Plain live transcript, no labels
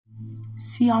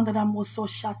Siandara moso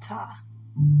shata.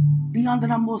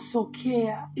 Liandara moso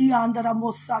kea. Iandara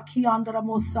mosa kiandara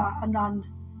mosa anan.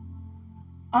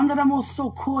 Andara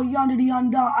moso ko yandri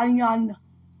anda anyan.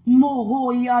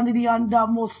 Moho yandri anda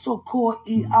moso ko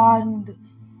iand.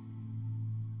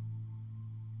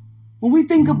 When we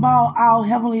think about our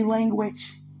heavenly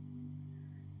language,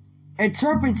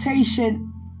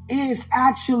 interpretation is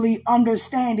actually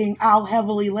understanding our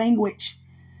heavenly language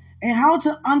and how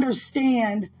to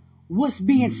understand what's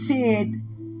being said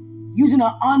using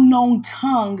an unknown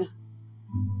tongue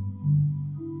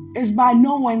is by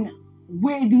knowing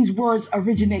where these words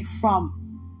originate from.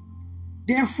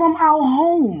 They're from our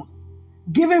home,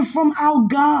 given from our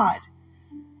God.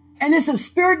 And it's a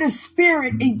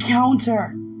spirit-to-spirit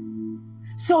encounter.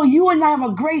 So you and I have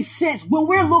a great sense. When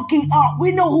we're looking up,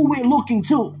 we know who we're looking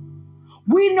to.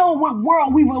 We know what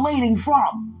world we're relating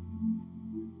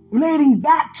from, relating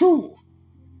back to.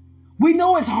 We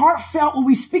know it's heartfelt when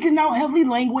we speak in our heavenly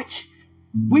language.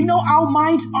 We know our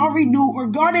minds are renewed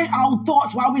regarding our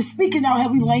thoughts while we're speaking our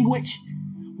heavenly language.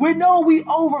 We know we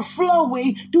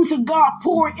overflowing due to God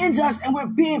pouring into us and we're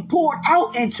being poured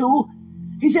out into.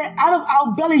 He said, out of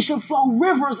our belly should flow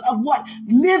rivers of what?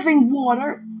 Living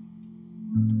water.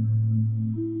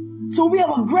 So we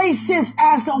have a great sense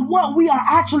as to what we are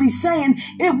actually saying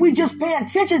if we just pay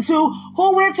attention to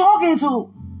who we're talking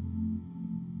to.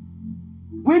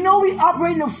 We know we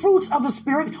operate in the fruits of the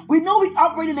Spirit. We know we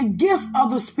operate in the gifts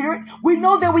of the Spirit. We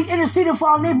know that we intercede for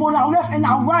our neighbor on our left and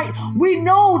our right. We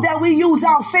know that we use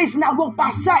our faith and not walk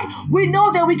by sight. We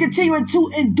know that we continue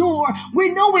to endure. We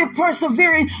know we're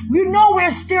persevering. You know we're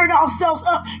stirring ourselves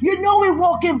up. You know we're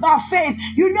walking by faith.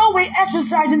 You know we're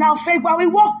exercising our faith while we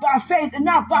walk by faith and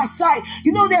not by sight.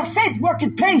 You know that faith works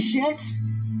in patience.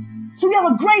 So we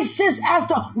have a great sense as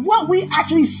to what we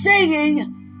actually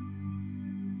saying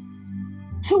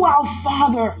to our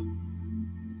Father.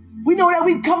 We know that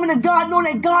we coming to God knowing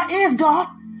that God is God.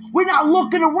 We're not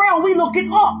looking around, we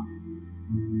looking up.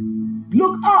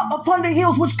 Look up upon the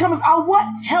hills which cometh our what?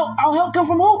 Help. Our help come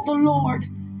from who? The Lord.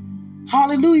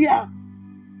 Hallelujah.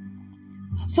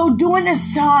 So during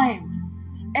this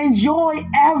time, enjoy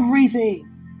everything.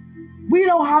 We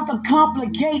don't have to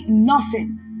complicate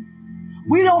nothing.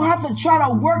 We don't have to try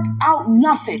to work out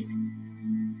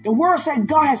nothing. The word said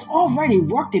God has already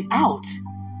worked it out.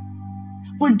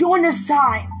 But during this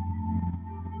time,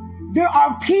 there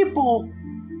are people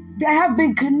that have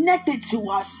been connected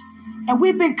to us and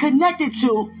we've been connected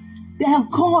to that have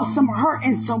caused some hurt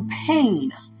and some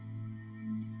pain.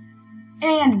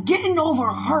 And getting over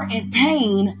hurt and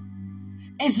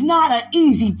pain is not an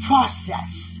easy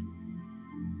process.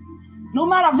 No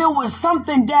matter if it was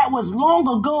something that was long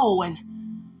ago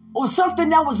or something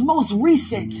that was most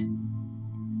recent,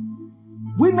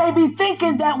 we may be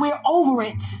thinking that we're over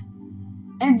it.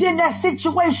 And then that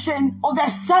situation or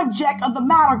that subject of the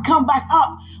matter come back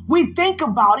up. We think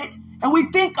about it and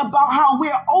we think about how we're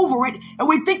over it. And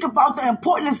we think about the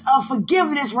importance of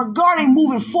forgiveness regarding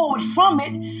moving forward from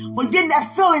it. But then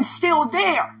that feeling's still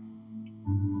there.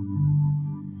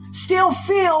 Still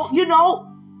feel,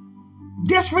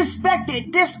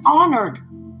 disrespected, dishonored,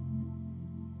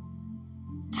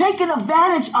 taken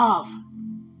advantage of.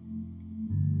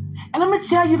 And let me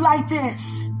tell you like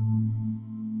this.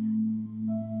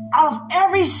 Out of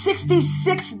every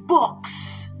 66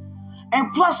 books,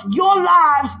 and plus your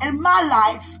lives and my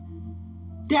life,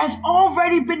 there's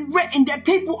already been written that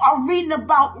people are reading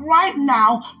about right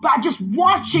now by just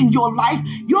watching your life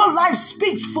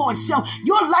speaks for itself.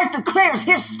 Your life declares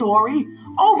his story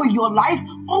over your life,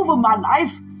 over my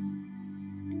life.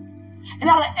 And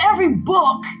out of every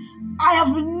book, I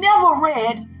have never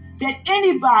read that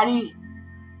anybody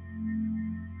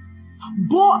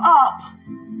brought up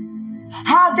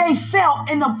how they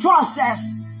felt in the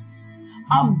process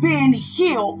of being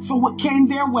healed from what came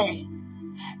their way.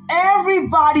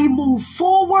 Everybody moved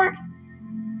forward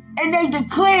and they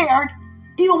declared,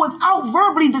 even without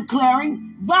verbally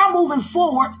declaring, by moving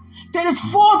forward, that it's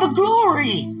for the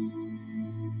glory.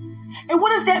 And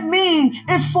what does that mean?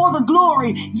 It's for the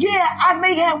glory. Yeah, I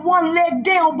may have one leg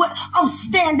down, but I'm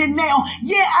standing now.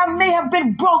 Yeah, I may have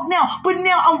been broke now, but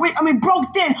now I'm rich.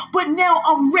 Broke then, but now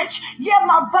I'm rich. Yeah,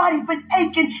 my body been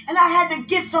aching, and I had to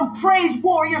get some praise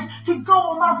warriors to go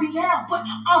on my behalf, but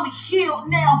I'm healed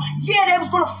now. Yeah, they was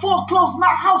going to foreclose my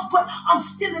house, but I'm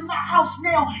still in my house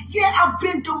now. Yeah, I've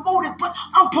been demoted, but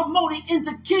I'm promoted in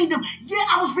the kingdom. Yeah,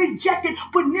 I was rejected,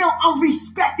 but now I'm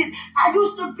respected. I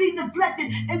used to be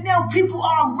neglected, and now people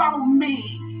are around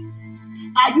me.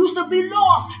 I used to be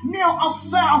lost, now I'm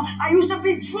found. I used to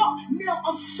be drunk, now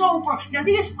I'm sober. Now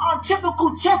these are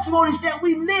typical testimonies that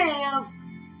we live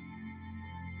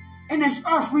in this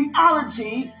earth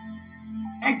reality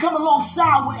and come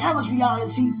alongside with heaven's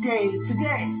reality day to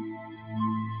day.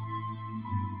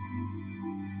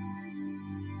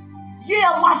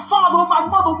 Yeah, my father or my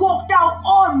mother walked out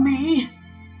on me,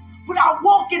 but I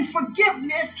walk in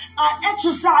forgiveness. I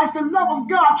exercise the love of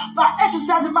God by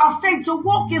exercising my faith to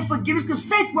walk in forgiveness, because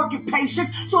faith works in patience.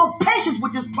 So I'm patient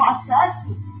with this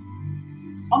process.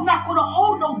 I'm not going to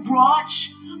hold no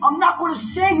grudge. I'm not going to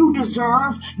say you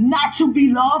deserve not to be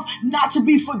loved, not to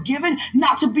be forgiven,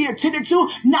 not to be attended to,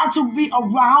 not to be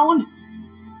around,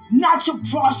 not to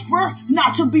prosper,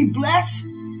 not to be blessed.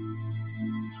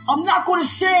 I'm not going to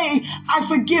say I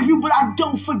forgive you, but I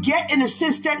don't forget, in the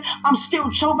sense that I'm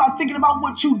still troubled by thinking about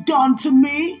what you've done to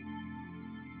me.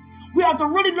 We have to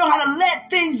really learn how to let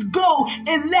things go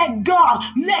and let God,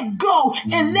 let go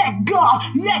and let God,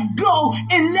 let go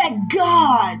and let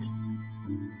God.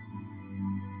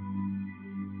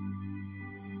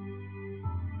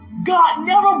 God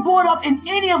never brought up in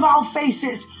any of our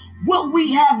faces what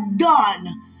we have done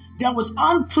that was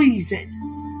unpleasing.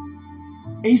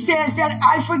 He says that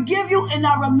I forgive you and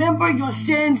I remember your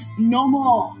sins no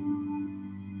more.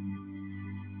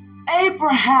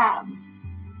 Abraham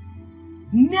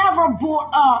never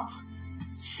brought up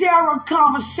Sarah's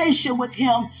conversation with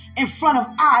him in front of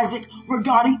Isaac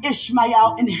regarding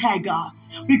Ishmael and Hagar,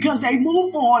 because they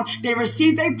moved on, they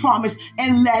received their promise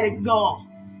and let it go.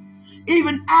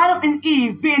 Even Adam and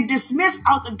Eve, being dismissed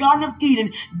out the Garden of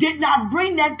Eden, did not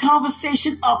bring that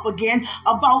conversation up again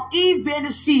about Eve being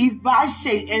deceived by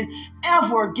Satan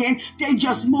ever again. They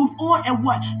just moved on and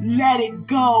what? Let it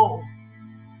go.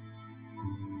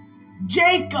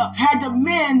 Jacob had to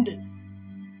mend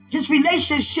his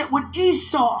relationship with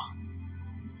Esau,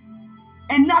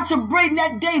 and not to bring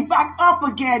that day back up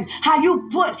again. How you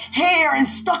put hair and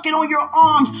stuck it on your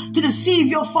arms to deceive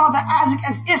your father Isaac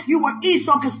as if you were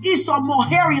Esau, because Esau more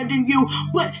hairier than you.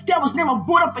 But that was never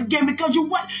brought up again, because you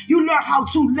learn how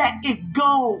to let it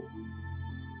go.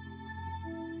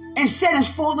 And said it's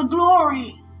for the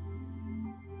glory.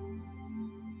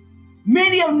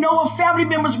 Many of Noah's family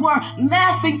members were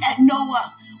laughing at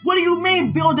Noah. What do you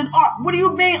mean build an ark? What do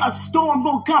you mean a storm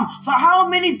gonna come? For how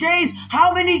many days?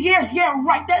 How many years? Yeah,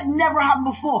 right. That never happened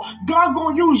before. God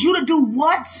gonna use you to do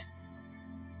what?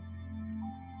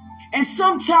 And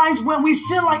sometimes when we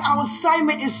feel like our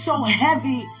assignment is so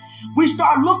heavy, we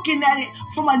start looking at it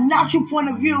from a natural point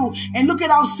of view and look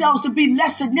at ourselves to be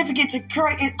less significant to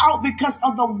carry it out because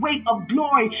of the weight of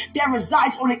glory that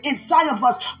resides on the inside of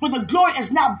us. But the glory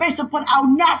is not based upon our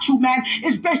natural man.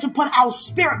 It's based upon our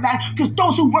spirit man, because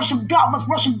those who worship God must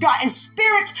worship God in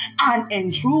spirit and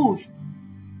in truth.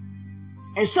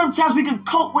 And sometimes we can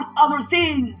cope with other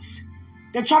things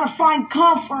that try to find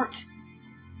comfort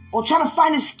or try to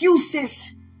find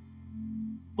excuses.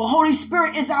 But Holy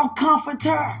Spirit is our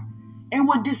comforter and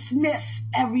will dismiss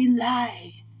every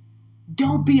lie.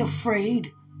 Don't be afraid.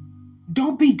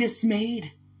 Don't be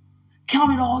dismayed.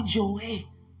 Count it all joy.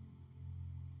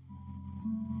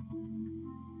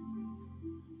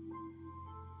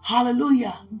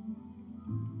 Hallelujah.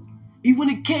 Even when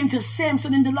it came to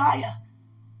Samson and Delilah,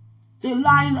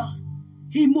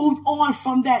 he moved on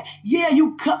from that. Yeah,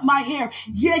 you cut my hair.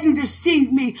 Yeah, you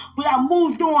deceived me. But I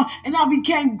moved on and I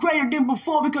became greater than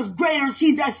before, because greater is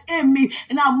he that's in me.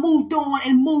 And I moved on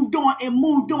and moved on and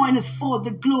moved on. It's for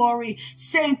the glory.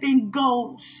 Same thing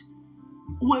goes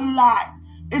with Lot.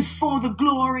 It's for the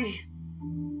glory.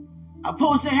 I'm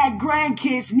supposed to have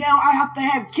grandkids. Now I have to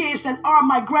have kids that are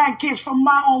my grandkids from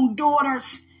my own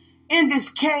daughters in this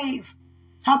cave.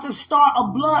 Have to start a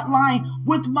bloodline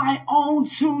with my own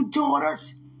 2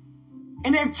 daughters.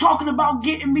 And they're talking about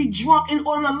getting me drunk in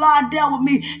order to lie down with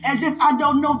me, as if I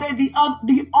don't know they're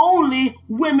the only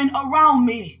women around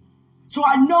me. So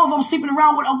I know if I'm sleeping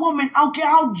around with a woman, I don't care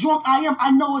how drunk I am,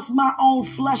 I know it's my own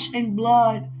flesh and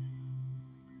blood.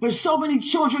 But so many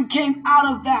children came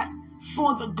out of that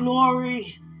for the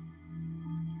glory.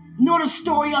 Know the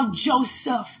story of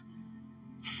Joseph,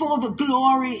 for the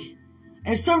glory.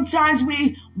 And sometimes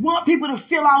we want people to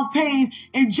feel our pain.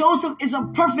 And Joseph is a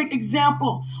perfect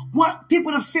example. Want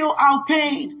people to feel our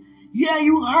pain. Yeah,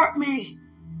 you hurt me.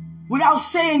 Without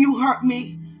saying you hurt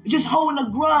me. Just holding a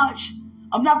grudge.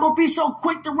 I'm not going to be so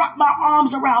quick to wrap my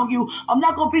arms around you. I'm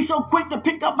not going to be so quick to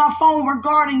pick up my phone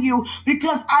regarding you,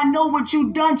 because I know what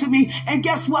you've done to me. And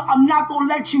guess what? I'm not going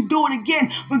to let you do it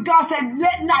again. But God said,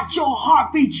 let not your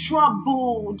heart be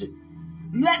troubled.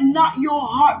 Let not your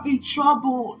heart be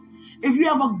troubled. If you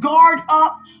have a guard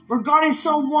up regarding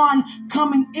someone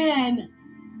coming in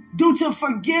due to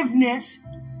forgiveness,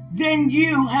 then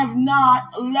you have not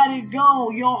let it go.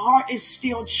 Your heart is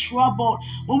still troubled.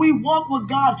 When we walk with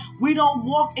God, we don't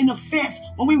walk in offense.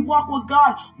 When we walk with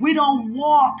God, we don't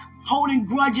walk holding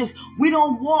grudges. We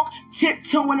don't walk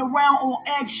tiptoeing around on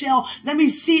eggshell. Let me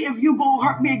see if you gonna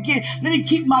hurt me again. Let me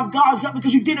keep my guards up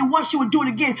because you did it once, you would do it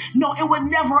again. No, it would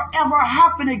never ever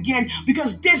happen again,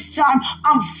 because this time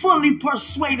I'm fully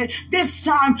persuaded. This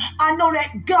time I know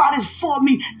that God is for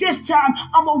me. This time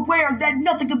I'm aware that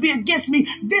nothing can be against me.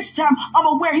 This time I'm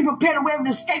aware He prepared a way of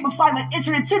escape before I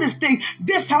entered into this thing.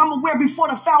 This time I'm aware before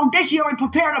the foundation He already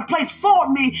prepared a place for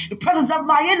me, the presence of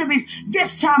my enemies.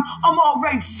 This time I'm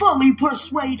already fully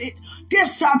persuaded.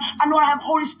 This time I know I have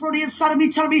Holy Spirit inside of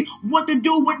me telling me what to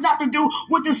do, what not to do,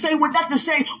 what to say, what not to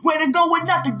say, where to go, where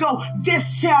not to go.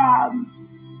 This time,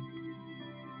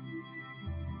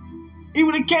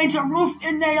 even when it came to Ruth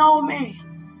and Naomi,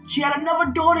 she had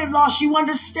another daughter-in-law. She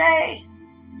wanted to stay.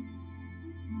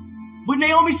 But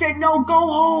Naomi said, no, go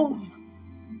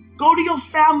home. Go to your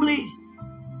family.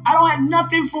 I don't have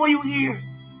nothing for you here.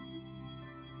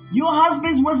 Your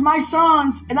husbands was my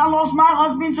sons, and I lost my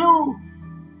husband too.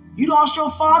 You lost your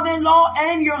father-in-law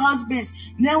and your husbands.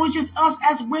 Now it's just us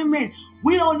as women.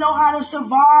 We don't know how to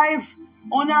survive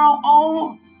on our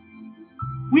own.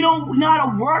 We don't know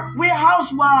how to work. We're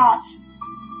housewives.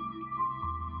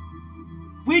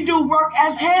 We do work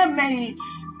as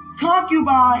handmaids,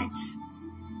 concubines.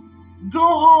 Go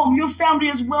home. Your family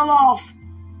is well off.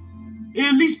 It'll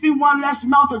at least be one less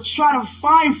mouth to try to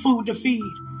find food to feed.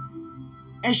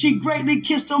 And she greatly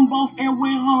kissed them both and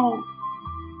went home.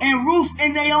 And Ruth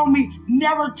and Naomi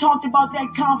never talked about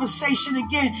that conversation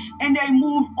again, and they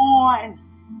moved on.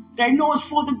 They know it's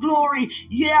for the glory.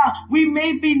 Yeah, we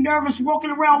may be nervous, walking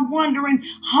around wondering,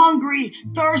 hungry,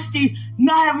 thirsty,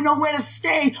 not having nowhere to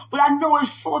stay, but I know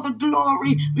it's for the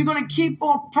glory. We're going to keep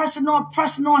on, because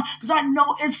I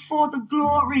know it's for the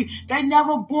glory. They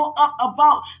never brought up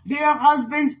about their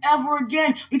husbands ever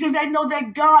again, because they know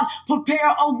that God prepared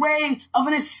a way of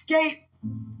an escape.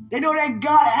 They know that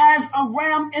God has a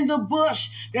ram in the bush.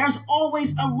 There's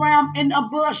always a ram in a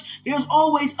bush. There's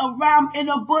always a ram in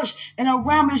a bush. And a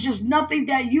ram is just nothing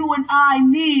that you and I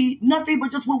need, nothing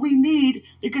but just what we need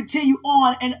to continue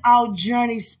on in our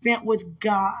journey spent with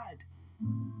God.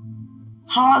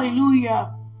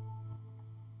 Hallelujah.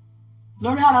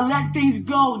 Learn how to let things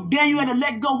go. Daniel had to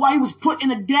let go while he was put in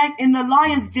the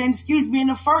lion's den, in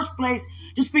the first place,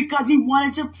 just because he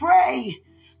wanted to pray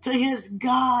to his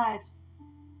God.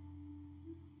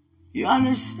 You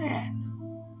understand?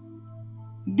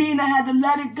 Dinah had to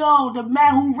let it go. The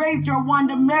man who raped her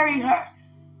wanted to marry her.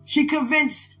 She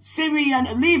convinced Simeon,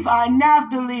 Levi,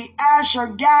 Naphtali, Asher,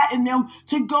 Gad, and them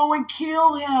to go and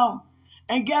kill him.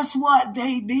 And guess what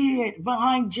they did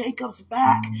behind Jacob's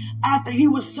back after he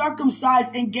was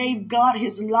circumcised and gave God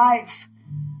his life?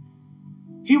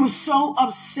 He was so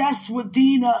obsessed with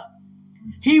Dinah.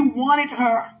 He wanted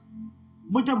her.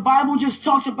 But the Bible just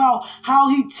talks about how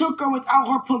he took her without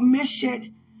her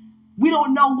permission. We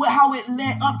don't know how it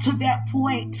led up to that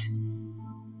point.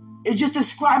 It just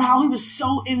described how he was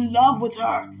so in love with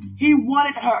her. He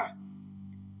wanted her.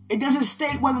 It doesn't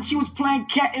state whether she was playing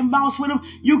cat and mouse with him.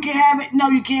 You can have it. No,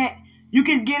 you can't. You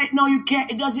can get it. No, you can't.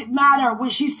 It doesn't matter. When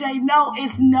she say no,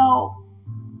 it's no.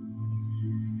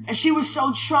 And she was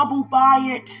so troubled by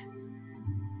it.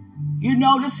 You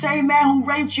know, the same man who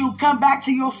raped you come back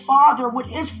to your father with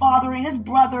his father and his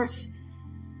brothers.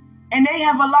 And they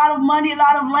have a lot of money, a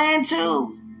lot of land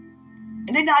too.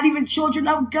 And they're not even children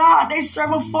of God. They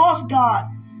serve a false God.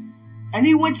 And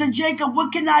he went to Jacob,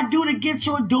 what can I do to get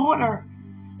your daughter?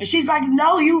 And she's like,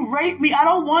 no, you raped me. I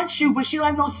don't want you. But she don't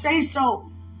have no say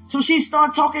so. So she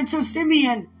started talking to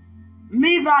Simeon,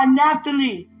 Levi,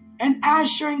 Naphtali, and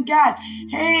Asher and Gad.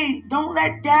 Hey, don't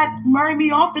let Dad marry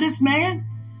me off to this man.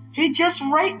 He just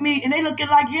raped me. And they looking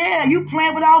like, yeah, you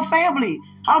playing with our family.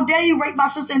 How dare you rape my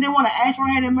sister and then want to ask for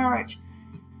her hand in marriage?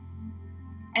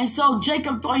 And so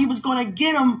Jacob thought he was going to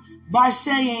get him by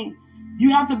saying, you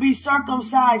have to be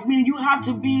circumcised, meaning you have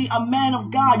to be a man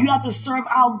of God. You have to serve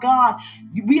our God.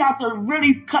 We have to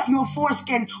really cut your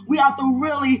foreskin. We have to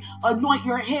really anoint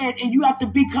your head, and you have to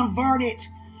be converted.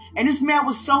 And this man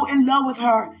was so in love with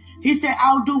her. He said,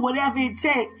 I'll do whatever it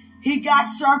takes. He got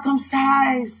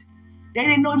circumcised. They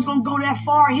didn't know he was going to go that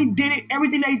far. He did it.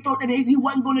 Everything they thought that he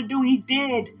wasn't going to do, he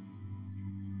did.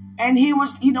 And he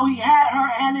was, he had her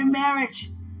hand in marriage.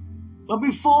 But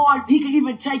before he could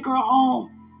even take her home,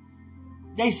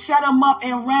 they set him up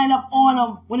and ran up on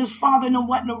him when his father and them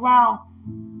wasn't around.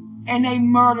 And they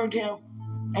murdered him.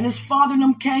 And his father and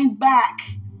them came back.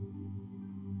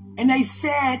 And they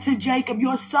said to Jacob,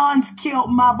 your sons killed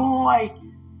my boy.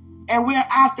 And we're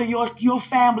after your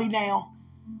family now.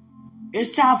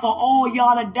 It's time for all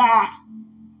y'all to die.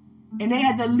 And they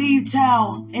had to leave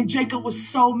town. And Jacob was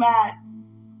so mad.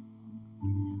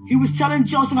 He was telling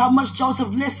Joseph how much Joseph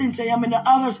listened to him, and the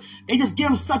others, they just give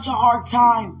him such a hard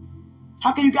time.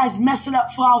 How can you guys mess it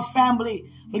up for our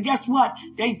family? But guess what?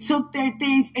 They took their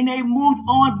things and they moved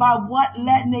on by what?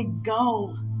 Letting it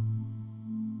go.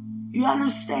 You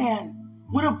understand?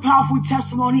 What a powerful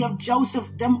testimony of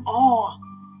Joseph, them all.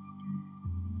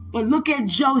 But look at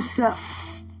Joseph.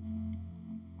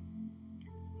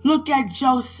 Look at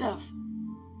Joseph.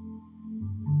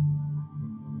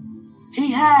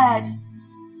 He had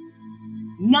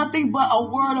nothing but a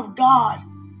word of God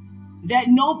that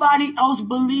nobody else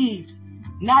believed.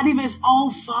 Not even his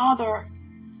own father.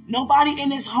 Nobody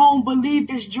in his home believed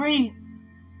this dream.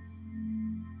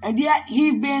 And yet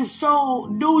he's been so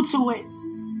new to it.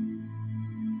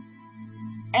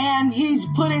 And he's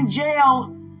put in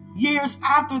jail years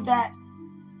after that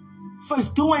for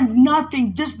doing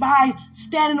nothing, just by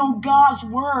standing on God's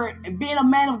word and being a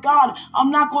man of God. I'm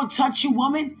not going to touch you,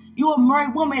 woman. You're a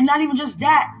married woman. And not even just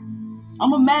that.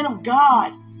 I'm a man of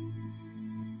God.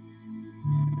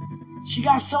 She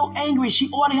got so angry, she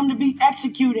ordered him to be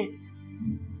executed.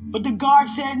 But the guard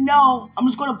said, no, I'm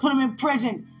just going to put him in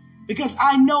prison because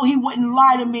I know he wouldn't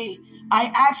lie to me.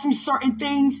 I asked him certain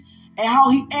things, and how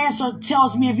he answered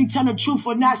tells me if he telling the truth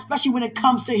or not, especially when it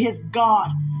comes to his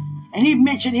God. And he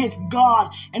mentioned his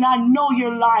God, and I know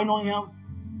you're lying on him.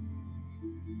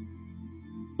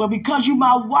 But because you're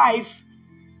my wife,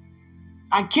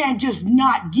 I can't just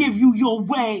not give you your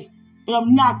way, but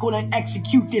I'm not going to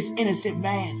execute this innocent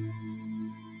man.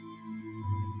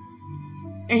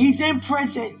 And he's in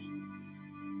prison.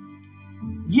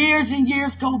 Years and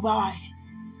years go by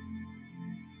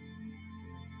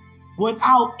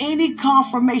without any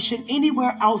confirmation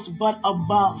anywhere else but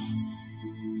above.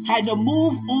 Had to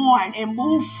move on and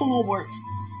move forward.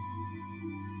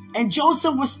 And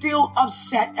Joseph was still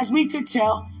upset, as we could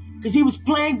tell, because he was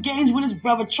playing games with his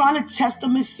brother, trying to test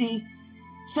him and see.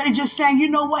 Instead of just saying, you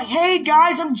know what? Hey,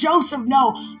 guys, I'm Joseph.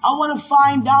 No, I want to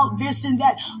find out this and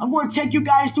that. I'm going to take you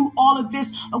guys through all of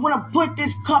this. I'm going to put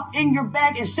this cup in your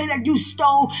bag and say that you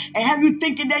stole and have you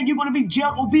thinking that you're going to be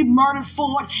jailed or be murdered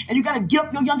for it. And you got to give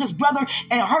up your youngest brother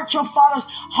and hurt your father's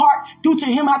heart due to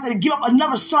him having to give up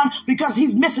another son because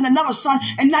he's missing another son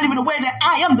and not even aware that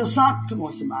I am the son. Come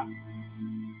on, somebody.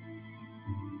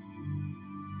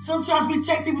 Sometimes we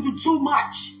take people through too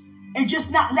much and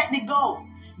just not letting it go.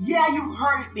 Yeah, you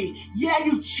hurted me. Yeah,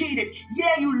 you cheated.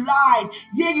 Yeah, you lied.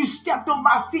 Yeah, you stepped on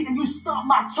my feet and you stomped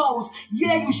my toes.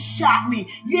 Yeah, you shot me.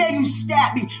 Yeah, you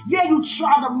stabbed me. Yeah, you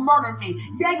tried to murder me.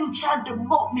 Yeah, you tried to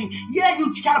demote me. Yeah,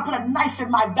 you tried to put a knife in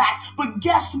my back. But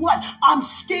guess what? I'm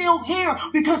still here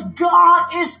because God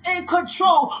is in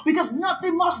control. Because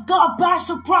nothing must God by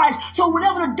surprise. So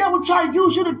whatever the devil tried to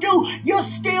use you to do, you're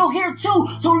still here too.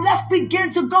 So let's begin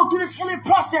to go through this healing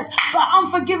process. But I'm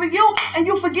forgiving you and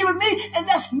you forgiving me, and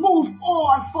let's move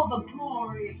on for the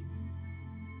glory.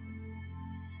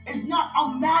 It's not,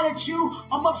 I'm mad at you,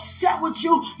 I'm upset with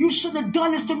you, you shouldn't have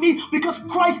done this to me, because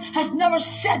Christ has never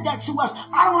said that to us.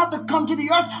 I don't have to come to the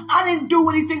earth. I didn't do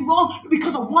anything wrong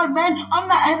because of one man. I'm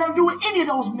not having to do with any of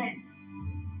those men.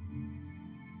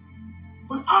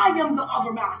 But I am the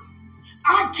other man.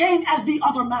 I came as the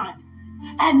other man.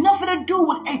 I had nothing to do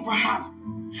with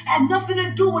Abraham. I had nothing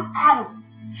to do with Adam.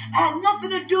 I had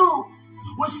nothing to do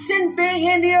with sin being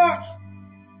here in the earth.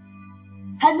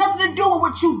 Had nothing to do with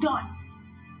what you've done.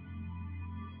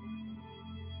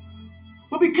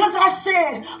 But because I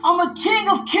said I'm a King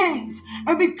of Kings,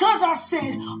 and because I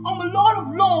said I'm a Lord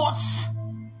of Lords,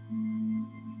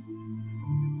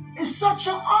 it's such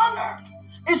an honor,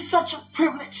 it's such a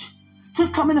privilege to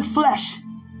come in the flesh,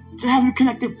 to have you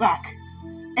connected back.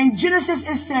 In Genesis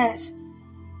it says,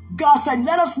 God said,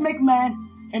 let us make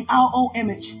man in our own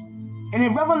image. And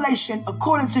in Revelation,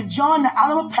 according to John, the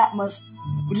island of Patmos,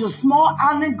 which is a small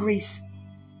island in Greece,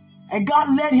 and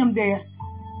God led him there.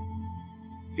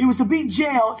 He was to be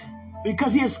jailed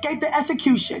because he escaped the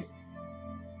execution.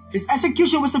 His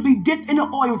execution was to be dipped in an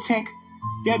oil tank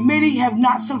that many have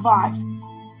not survived.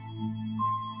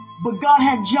 But God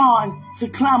had John to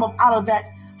climb up out of that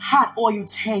hot oil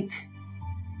tank.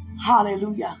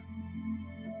 Hallelujah.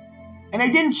 And they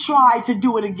didn't try to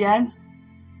do it again.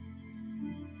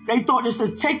 They thought just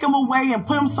to take him away and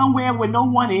put him somewhere where no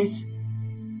one is.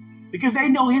 Because they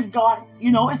know his God,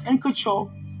 is in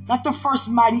control. Not the first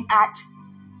mighty act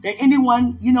that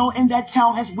anyone, in that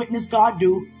town has witnessed God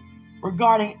do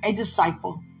regarding a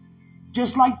disciple.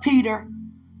 Just like Peter,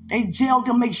 they jailed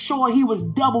him, make sure he was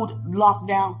doubled locked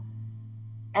down.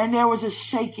 And there was a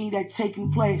shaking that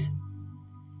taking place.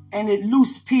 And it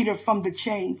loosed Peter from the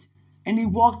chains. And he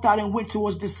walked out and went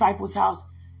towards the disciples' house.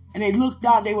 And they looked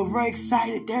out. They were very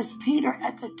excited. There's Peter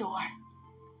at the door.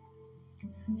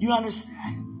 You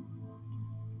understand?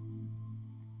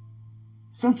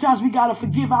 Sometimes we got to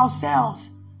forgive ourselves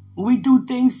when we do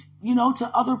things,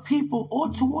 to other people or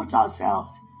towards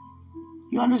ourselves.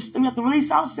 You understand? We have to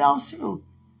release ourselves too.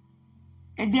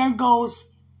 And there goes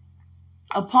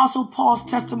Apostle Paul's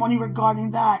testimony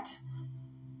regarding that.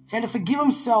 He had to forgive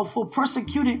himself for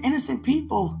persecuting innocent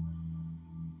people.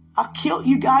 I killed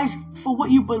you guys for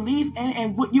what you believe in,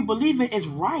 and what you believe in is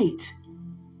right.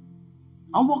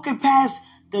 I'm walking past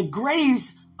the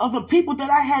graves of the people that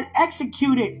I had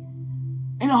executed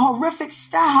in a horrific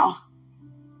style,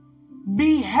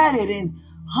 beheaded and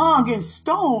hung and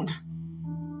stoned.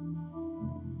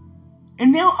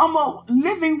 And now I'm a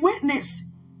living witness.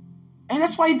 And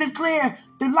that's why he declared,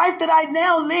 the life that I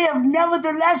now live,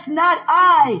 nevertheless not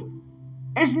I.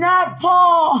 It's not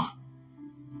Paul.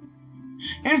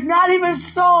 It's not even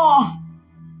Saul.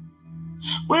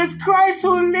 But it's Christ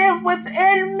who lives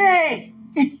within me.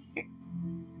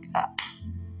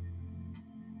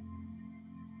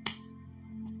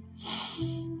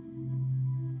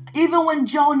 Even when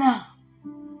Jonah,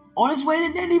 on his way to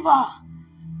Nineveh,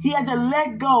 he had to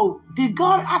let go. Did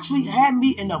God actually have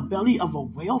me in the belly of a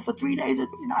whale for 3 days and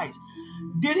 3 nights?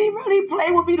 Did he really play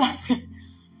with me like that?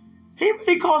 He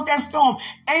really caused that storm.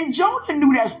 And Jonah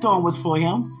knew that storm was for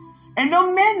him. And the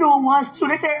men knew it was too.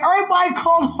 They said everybody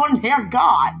called on their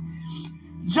God.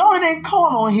 Jonah didn't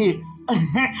call on his.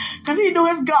 Because he knew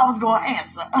his God was going to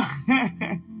answer.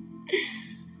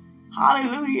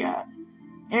 Hallelujah.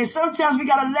 And sometimes we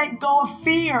got to let go of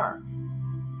fear.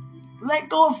 Let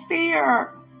go of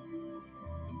fear.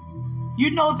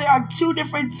 There are 2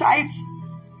 different types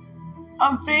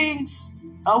of things,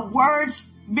 of words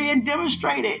being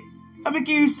demonstrated. Let me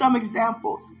give you some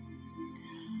examples.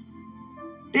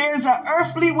 There's an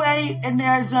earthly way and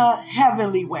there's a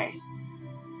heavenly way.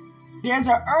 There's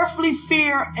an earthly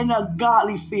fear and a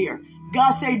godly fear.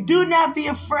 God said, do not be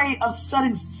afraid of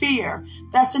sudden fear.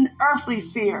 That's an earthly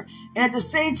fear. And at the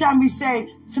same time, we say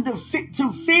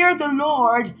to fear the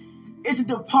Lord is to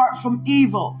depart from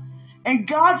evil. And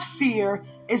God's fear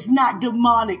is not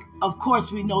demonic. Of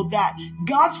course, we know that.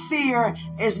 God's fear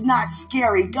is not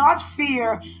scary. God's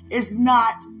fear is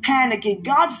not panicking.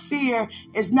 God's fear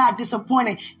is not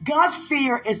disappointing. God's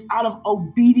fear is out of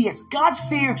obedience. God's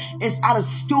fear is out of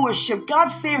stewardship.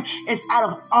 God's fear is out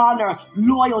of honor,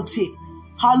 loyalty.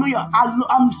 Hallelujah.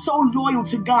 I'm so loyal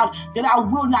to God that I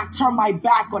will not turn my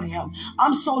back on him.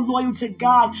 I'm so loyal to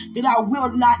God that I will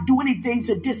not do anything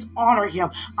to dishonor him.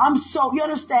 You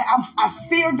understand? I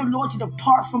fear the Lord to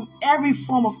depart from every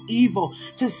form of evil,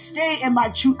 to stay in my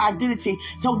true identity,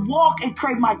 to walk and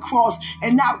carry my cross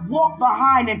and not walk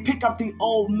behind and pick up the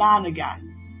old man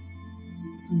again.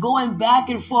 Going back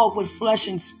and forth with flesh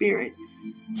and spirit.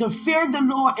 To fear the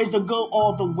Lord is to go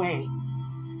all the way.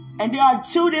 And there are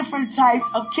 2 different types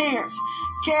of cares.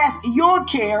 Cast your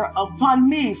care upon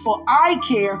me, for I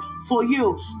care for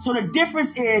you. So the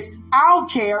difference is our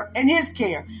care and his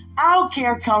care. Our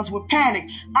care comes with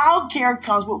panic. Our care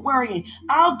comes with worrying.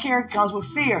 Our care comes with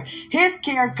fear. His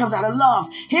care comes out of love.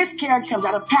 His care comes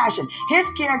out of passion. His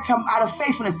care comes out of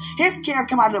faithfulness. His care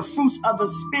comes out of the fruits of the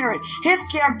Spirit. His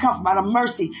care comes out of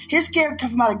mercy. His care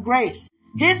comes out of grace.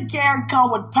 His care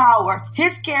comes with power.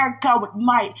 His care comes with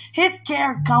might. His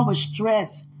care comes with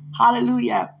strength.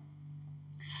 Hallelujah.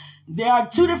 There are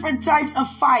 2 different types of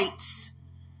fights.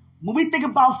 When we think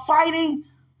about fighting,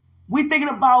 we're thinking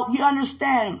about, you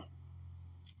understand,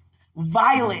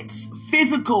 violence,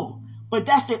 physical. But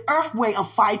that's the earth way of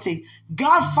fighting.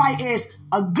 God fight is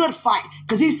a good fight.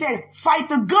 Because he said, fight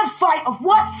the good fight of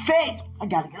what? Faith. I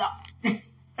got to get up.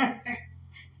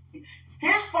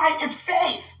 His fight is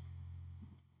faith.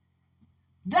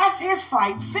 That's his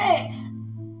fight, faith.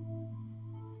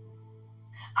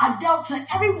 I dealt to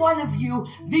every one of you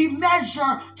the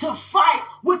measure to fight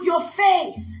with your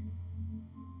faith.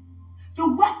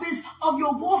 The weapons of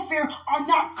your warfare are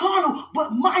not carnal,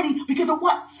 but mighty because of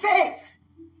what? Faith.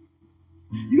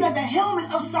 You have the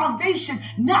helmet of salvation,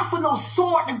 not for no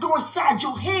sword to go inside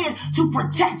your head to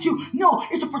protect you. No,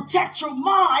 it's to protect your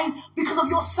mind because of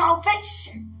your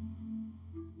salvation.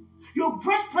 Your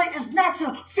breastplate is not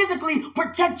to physically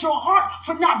protect your heart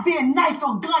from not being knifed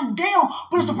or gunned down,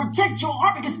 but it's to protect your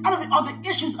heart because out of the other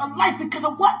issues of life because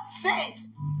of what? Faith.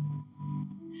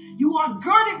 You are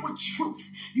girded with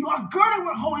truth. You are girded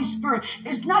with Holy Spirit.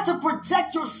 It's not to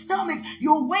protect your stomach,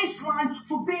 your waistline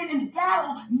for being in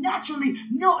battle naturally.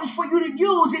 No, it's for you to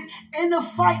use it in the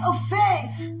fight of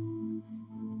faith.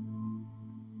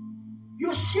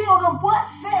 Your shield of what?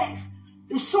 Faith.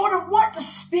 The sword of what? The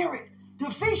Spirit. The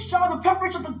feast showed the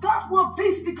preparation of the gospel of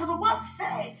peace because of what?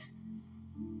 Faith.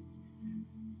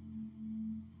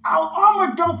 Our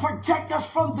armor don't protect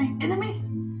us from the enemy.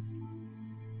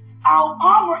 Our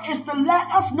armor is to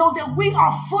let us know that we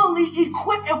are fully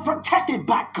equipped and protected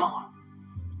by God.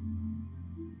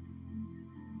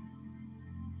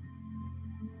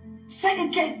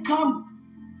 Satan can't come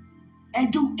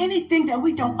and do anything that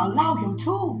we don't allow him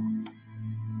to.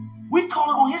 We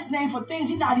call it on his name for things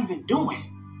he's not even doing.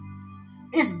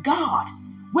 It's God.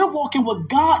 We're walking with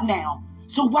God now.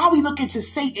 So why are we looking to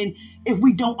Satan if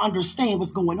we don't understand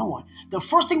what's going on? The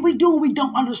first thing we do when we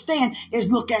don't understand is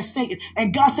look at Satan.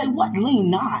 And God said, what? Lean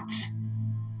not.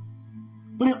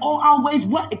 But in all our ways,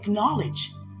 what?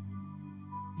 Acknowledge.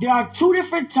 There are two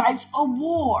different types of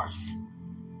wars.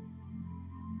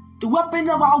 The weapons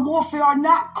of our warfare are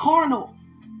not carnal.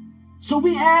 So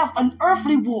we have an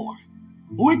earthly war.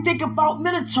 When we think about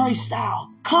military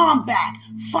style, combat,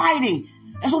 fighting,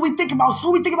 that's what we think about. So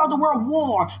we think about the word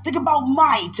war, think about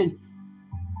might, and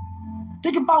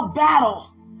think about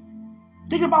battle,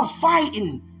 think about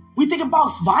fighting. We think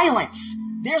about violence.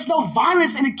 There's no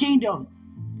violence in the kingdom.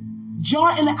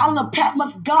 John in the island of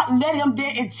Patmos, God led him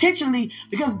there intentionally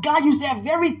because God used that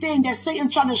very thing that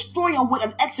Satan tried to destroy him with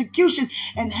an execution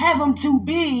and have him to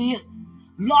be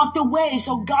locked away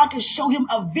so God could show him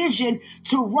a vision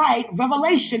to write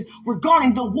revelation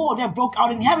regarding the war that broke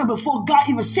out in heaven before God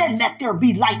even said, let there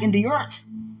be light in the earth.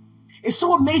 It's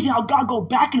so amazing how God go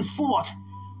back and forth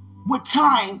with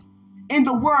time in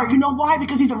the word. You know why?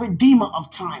 Because he's the redeemer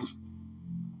of time,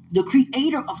 the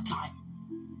creator of time.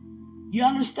 You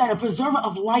understand? A preserver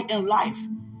of light and life.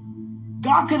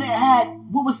 God could have had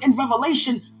what was in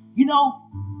Revelation,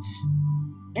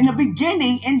 in the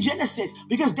beginning in Genesis,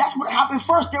 because that's what happened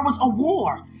first. There was a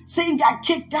war. Satan got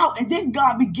kicked out, and then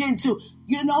God began to,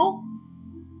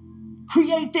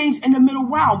 create things in the middle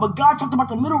round. But God talked about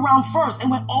the middle round first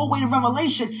and went all the way to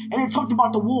Revelation, and then talked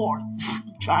about the war.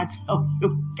 I'm trying to tell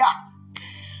you, God,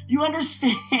 you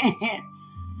understand?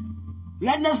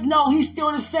 Letting us know he's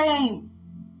still the same.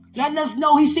 Letting us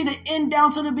know he see the end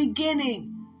down to the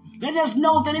beginning. Letting us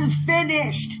know that it is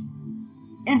finished.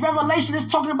 In Revelation, it's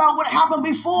talking about what happened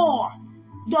before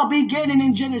the beginning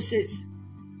in Genesis.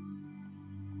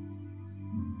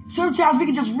 Sometimes we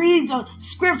can just read the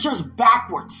scriptures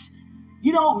backwards.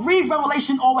 Read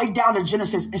Revelation all the way down to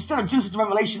Genesis instead of Genesis to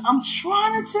Revelation. I'm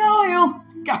trying to tell you.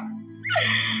 God,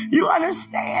 you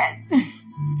understand?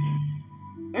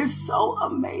 It's so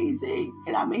amazing.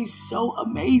 And I mean so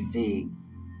amazing.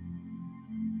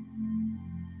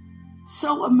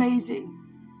 So amazing.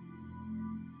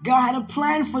 God had a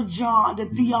plan for John, the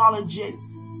theologian.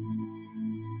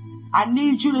 I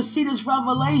need you to see this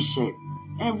revelation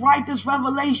and write this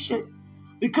revelation,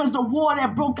 because the war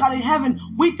that broke out in heaven,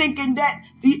 we thinking that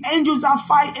the angels are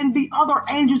fighting the other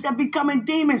angels that becoming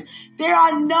demons. There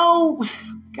are no,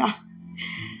 God,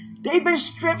 they've been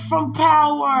stripped from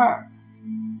power.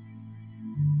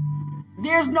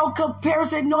 There's no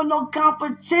comparison, no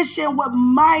competition with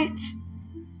might.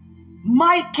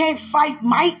 Might can't fight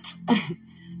might.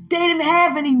 They didn't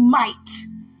have any might.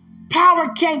 Power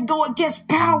can't go against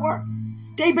power.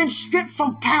 They've been stripped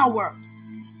from power.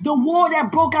 The war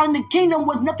that broke out in the kingdom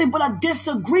was nothing but a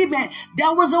disagreement.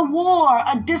 That was a war,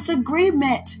 a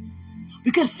disagreement.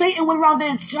 Because Satan went around the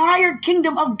entire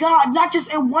kingdom of God, not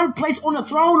just in one place on the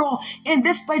throne or in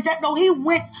this place. No, he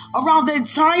went around the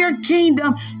entire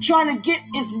kingdom trying to get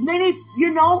as many,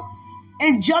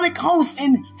 angelic hosts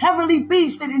and heavenly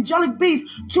beasts and angelic beasts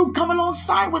to come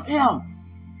alongside with him.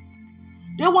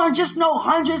 There weren't just no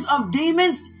hundreds of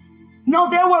demons. No,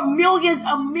 there were millions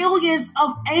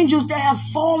of angels that have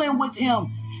fallen with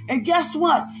him. And guess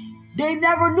what? They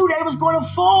never knew they was going to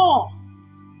fall.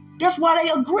 That's why they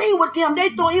agreed with him. They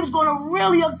thought he was going to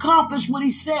really accomplish what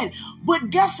he said. But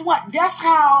guess what? That's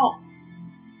how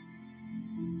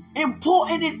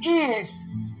important it is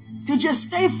to just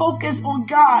stay focused on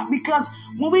God. Because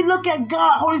when we look at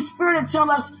God, Holy Spirit will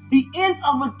tell us the end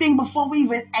of a thing before we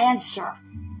even answer.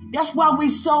 That's why we're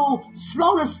so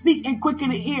slow to speak and quicker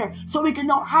to hear, so we can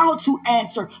know how to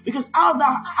answer. Because out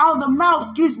of the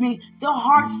mouth, the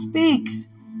heart speaks.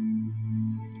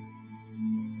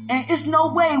 And it's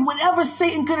no way, whatever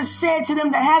Satan could have said to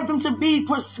them to have them to be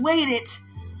persuaded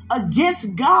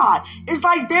against God, it's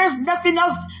like there's nothing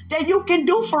else that you can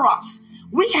do for us.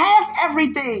 We have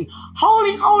everything.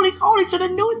 Holy, holy, holy to the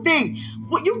new thing.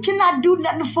 Well, you cannot do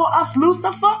nothing for us,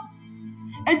 Lucifer.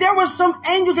 And there were some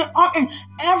angels that aren't, and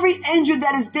every angel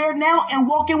that is there now and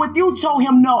walking with you told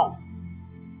him no.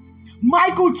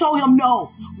 Michael told him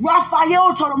no.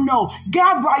 Raphael told him no.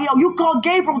 Gabriel, you call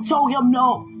Gabriel, told him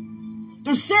no.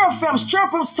 The seraphims,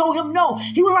 cherubims told him no.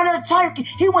 He went around there,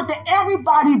 he went to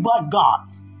everybody but God.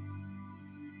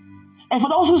 And for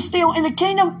those who are still in the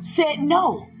kingdom, said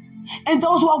no. And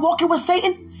those who are walking with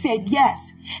Satan said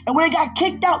yes. And when they got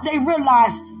kicked out, they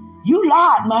realized, you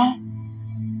lied, man.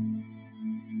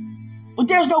 But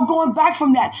there's no going back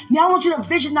from that. Now I want you to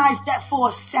visualize that for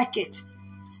a second.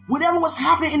 Whatever was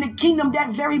happening in the kingdom that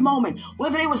very moment,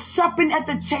 whether they were supping at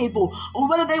the table or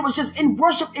whether they was just in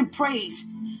worship and praise,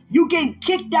 you getting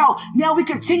kicked out. Now we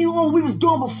continue on what we was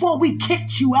doing before we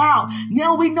kicked you out.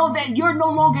 Now we know that you're no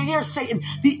longer here, Satan.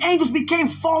 The angels became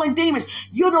fallen demons.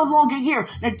 You're no longer here.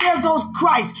 Now there goes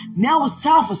Christ. Now it's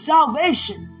time for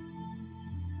salvation.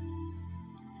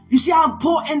 You see how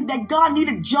important that God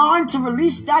needed John to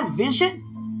release that vision?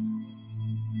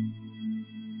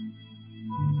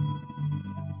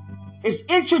 It's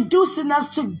introducing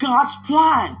us to God's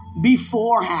plan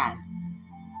beforehand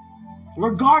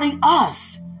regarding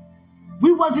us.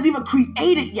 We wasn't even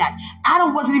created yet.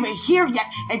 Adam wasn't even here yet.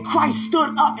 And Christ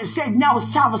stood up and said, now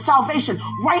it's time for salvation.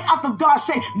 Right after God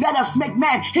said, let us make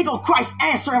man. Here go Christ's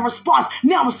answer and response.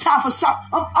 Now it's time for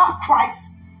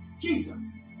Christ. Jesus.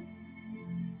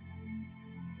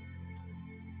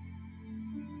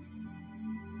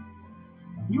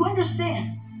 You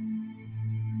understand?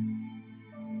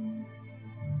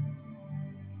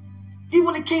 Even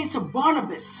when it came to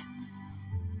Barnabas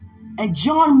and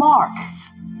John Mark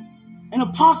and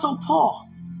Apostle Paul,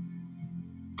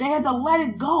 they had to let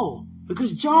it go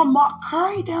because John Mark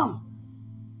carried them.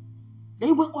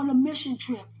 They went on a mission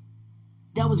trip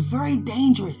that was very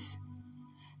dangerous.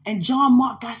 And John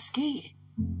Mark got scared.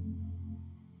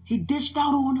 He ditched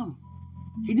out on them.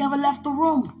 He never left the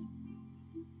room.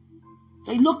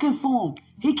 They looking for him.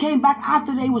 He came back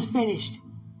after they was finished.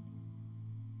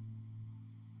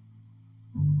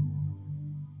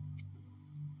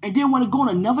 And then when they go on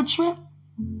another trip,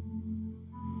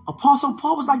 Apostle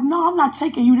Paul was like, no, I'm not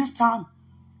taking you this time.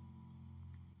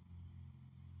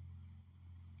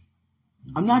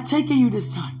 I'm not taking you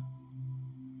this time.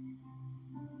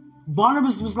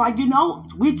 Barnabas was like,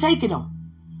 we taking him.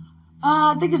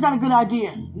 I think it's not a good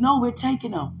idea. No, we're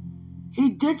taking him. He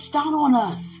ditched out on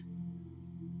us.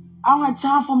 I don't have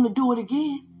time for him to do it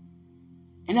again.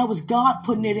 And that was God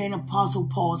putting it in Apostle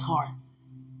Paul's heart.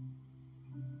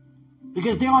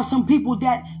 Because there are some people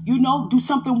that, do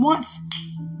something once,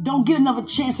 don't get another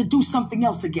chance to do something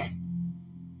else again.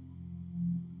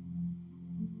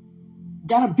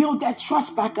 Gotta build that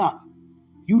trust back up.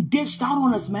 You ditched out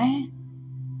on us, man.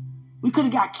 We could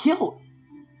have got killed.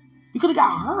 We could have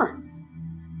got hurt.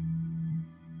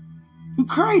 You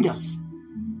carried us.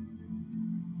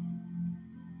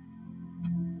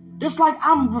 Just like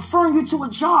I'm referring you to a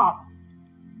job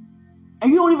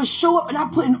and you don't even show up and I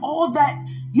put in all that,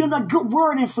 good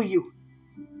word in for you.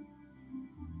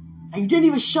 And you didn't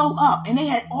even show up. And they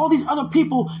had all these other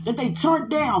people that they turned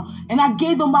down. And I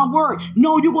gave them my word.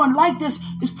 No, you're going to like this.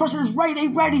 This person is ready. They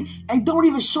ready. And don't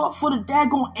even show up for the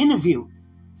daggone interview.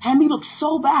 Had me look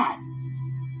so bad.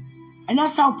 And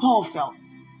that's how Paul felt.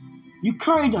 You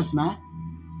carried us, man.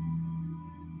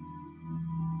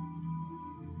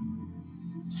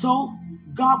 So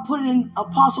God put it in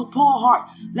Apostle Paul's heart.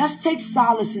 Let's take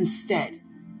Silas instead.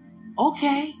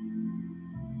 Okay.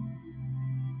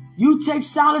 You take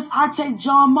Silas, I take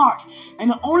John Mark. And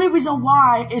the only reason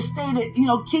why it stated,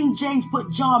 King James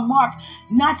put John Mark,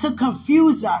 not to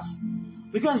confuse us.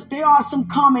 Because there are some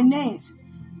common names.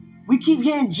 We keep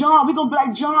hearing John. We're going to be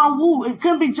like John Woo. It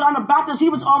couldn't be John the Baptist. He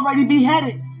was already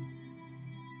beheaded.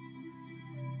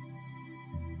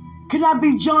 Could not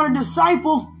be John the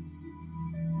disciple.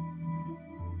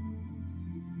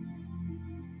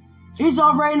 He's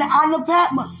already in the island of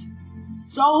Patmos.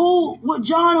 So what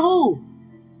John who?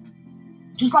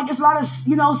 Just like it's a lot of,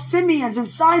 Simeons and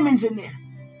Simons in there.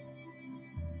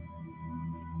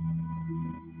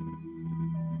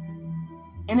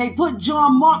 And they put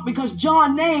John Mark because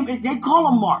John's name, they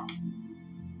call him Mark.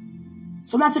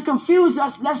 So not to confuse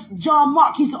us, that's John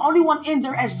Mark. He's the only one in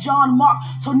there as John Mark.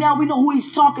 So now we know who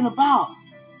he's talking about.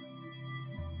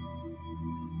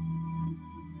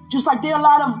 Just like there are a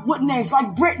lot of what names,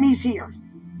 like Brittany's here.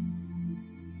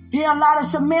 There are a lot of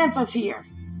Samantha's here.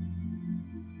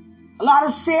 A lot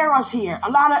of Sarah's here. A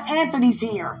lot of Anthony's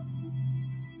here.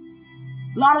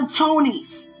 A lot of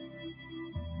Tony's.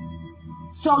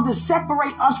 So to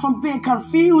separate us from being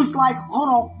confused, like, hold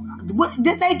on,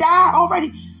 did they die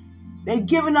already? They've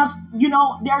given us,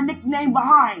 their nickname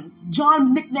behind.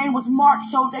 John's nickname was Mark,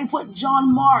 so they put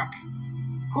John Mark,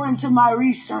 according to my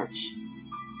research.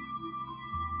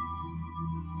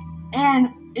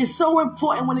 And it's so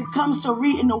important when it comes to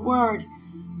reading the word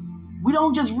We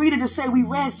don't just read it to say we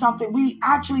read something. We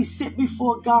actually sit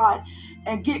before God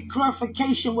and get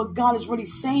clarification what God is really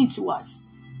saying to us.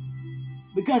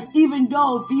 Because even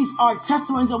though these are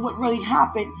testimonies of what really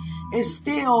happened, it's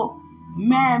still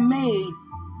man-made,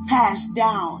 passed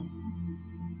down.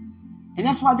 And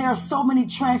that's why there are so many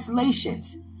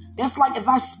translations. That's like if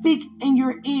I speak in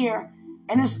your ear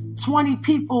and it's 20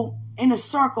 people in a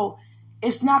circle,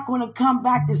 it's not going to come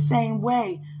back the same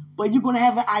way. But you're going to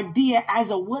have an idea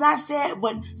as of what I said,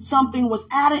 but something was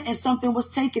added and something was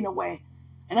taken away.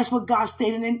 And that's what God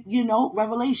stated in,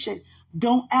 Revelation.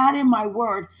 Don't add in my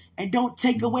word and don't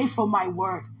take away from my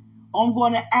word. I'm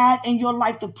going to add in your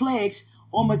life the plagues,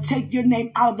 or I'm going to take your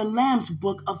name out of the Lamb's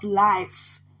book of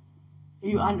life.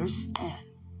 You understand?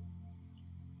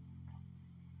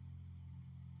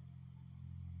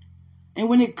 And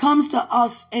when it comes to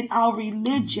us and our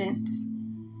religions,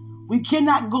 we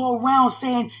cannot go around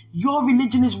saying your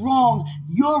religion is wrong.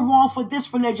 You're wrong for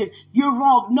this religion. You're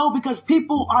wrong. No, because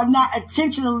people are not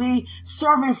intentionally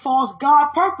serving false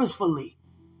God purposefully.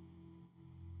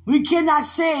 We cannot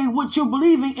say what you're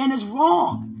believing in is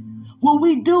wrong. What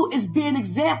we do is be an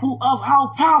example of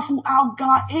how powerful our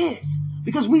God is,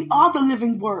 because we are the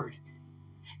living word.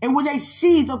 And when they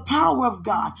see the power of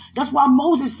God, that's why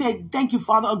Moses said, thank you,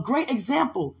 Father, a great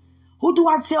example. Who do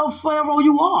I tell Pharaoh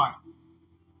you are?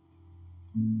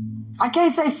 I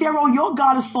can't say, Pharaoh, your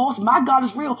God is false. My God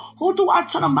is real. Who do I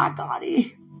tell him my God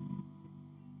is?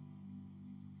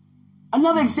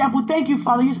 Another example. Thank you,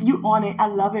 Father. You on it. I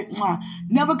love it.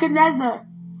 Nebuchadnezzar.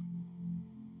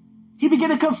 He began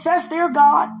to confess their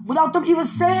God without them even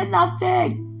saying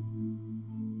nothing.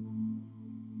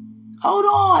 Hold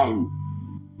on.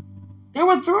 There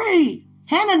were three.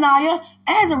 Hananiah,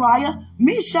 Azariah,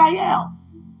 Mishael.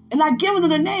 And I given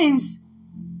them the names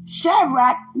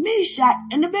Shadrach, Meshach,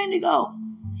 and Abednego.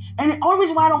 And the only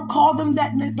reason why I don't call them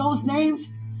those names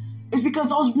is because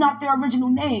those are not their original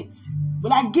names.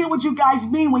 But I get what you guys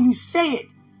mean when you say it.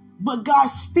 But God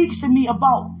speaks to me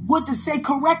about what to say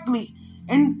correctly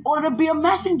in order to be a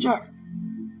messenger.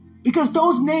 Because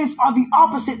those names are the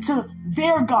opposite to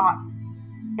their God.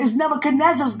 It's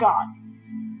Nebuchadnezzar's God.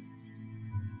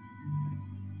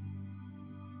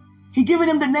 He given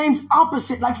them the names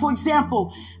opposite. Like, for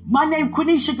example, my name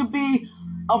Quenisha could be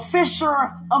a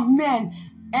fisher of men.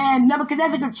 And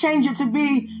Nebuchadnezzar could change it to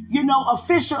be, a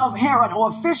fisher of Herod, or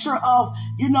a fisher of,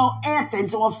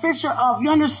 Athens, or a fisher of, you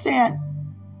understand?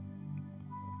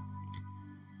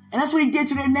 And that's what he did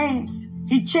to their names.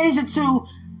 He changed it to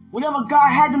whatever God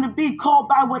had them to be, called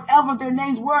by whatever their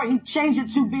names were. He changed it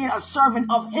to being a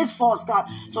servant of his false God.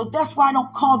 So that's why I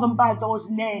don't call them by those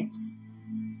names.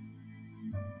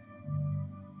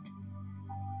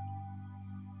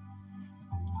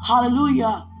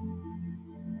 Hallelujah.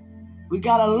 We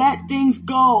got to let things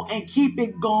go and keep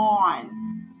it going.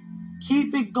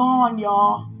 Keep it going,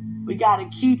 y'all. We got to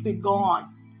keep it going.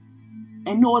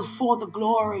 And know it's for the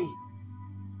glory.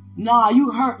 Nah,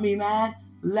 you hurt me, man.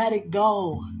 Let it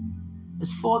go.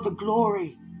 It's for the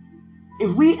glory.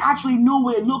 If we actually knew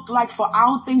what it looked like for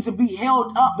our things to be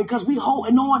held up because we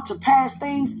holding on to past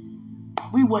things,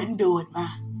 we wouldn't do it, man.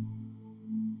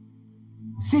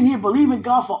 Sitting here believing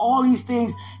God for all these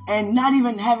things and not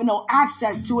even having no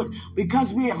access to it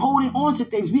because we're holding on to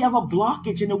things. We have a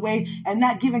blockage in the way and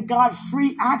not giving God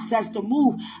free access to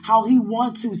move how he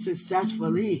wants to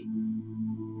successfully.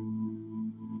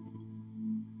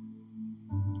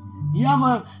 You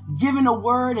ever given a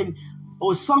word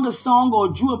or sung a song or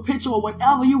drew a picture or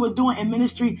whatever you were doing in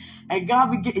ministry, and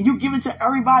you give it to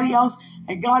everybody else,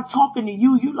 and God talking to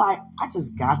you, you like, I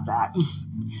just got that.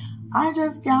 I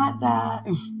just got that.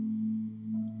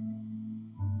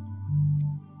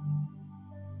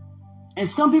 And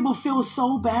some people feel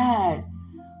so bad.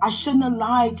 I shouldn't have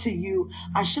lied to you.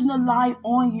 I shouldn't have lied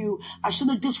on you. I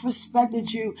shouldn't have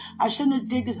disrespected you. I shouldn't have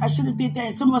did this. I shouldn't have did that.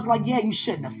 And some of us like, yeah, you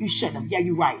shouldn't have. You shouldn't have. Yeah,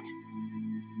 you're right.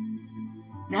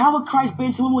 Now, how would Christ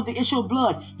been to him with the issue of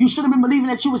blood? You should have been believing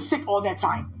that you were sick all that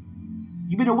time.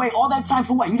 You've been away all that time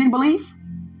for what? You didn't believe?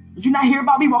 Did you not hear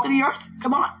about me walking the earth?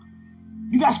 Come on.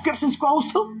 You got scripts and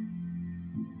scrolls too?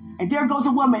 And there goes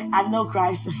a woman. I know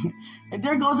Christ. And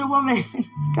there goes a woman.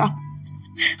 God.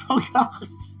 Oh, God.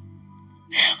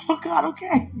 Oh, God,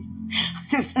 okay.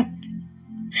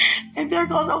 And there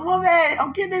goes a woman.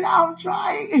 I'm getting it out. I'm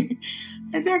trying.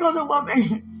 And there goes a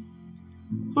woman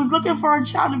who's looking for a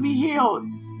child to be healed.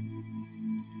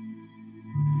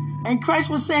 And Christ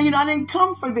was saying, I didn't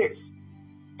come for this.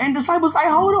 And disciples like,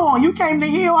 hold on. You came to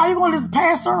heal. How are you going to just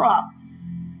pass her up?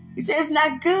 He said, it's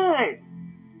not good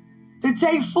to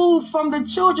take food from the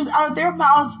children out of their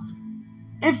mouths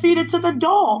and feed it to the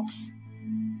dogs.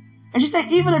 And she said,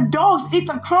 even the dogs eat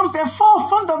the crumbs that fall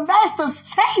from the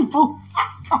master's table.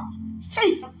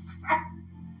 Jesus Christ.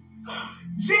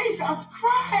 Jesus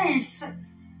Christ.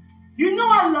 You know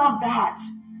I love that.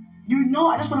 You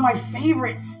know that's one of my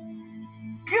favorites.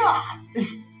 God.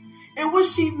 And what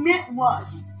she meant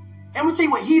was, and I'm going to tell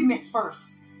you what he meant first.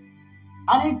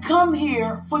 I didn't come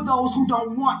here for those who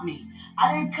don't want me.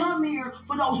 I didn't come here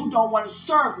for those who don't want to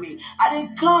serve me. I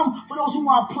didn't come for those who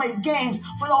want to play games,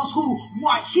 for those who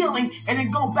want healing and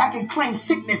then go back and claim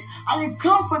sickness. I didn't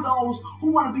come for those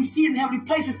who want to be seated in heavenly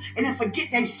places and then forget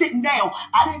they're sitting down.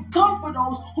 I didn't come for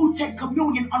those who take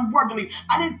communion unworthily.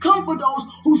 I didn't come for those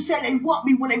who say they want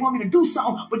me when they want me to do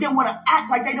something, but then want to act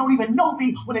like they don't even know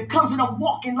me when it comes to them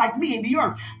walking like me in the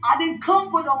earth. I didn't come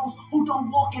for those who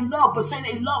don't walk in love but say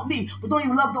they love me, but don't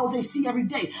even love those they see every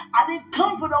day. I didn't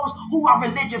come for those who are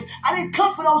religious. I didn't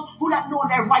come for those who not know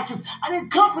they're righteous. I didn't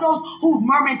come for those who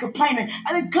murmur and complaining.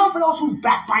 I didn't come for those who's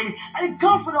backbiting. I didn't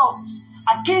come for those.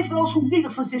 I came for those who need a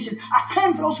physician. I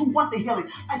came for those who want the healing.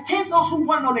 I came for those who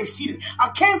want to know they're seated. I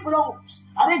came for those.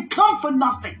 I didn't come for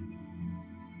nothing.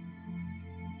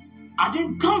 I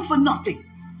didn't come for nothing.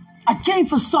 I came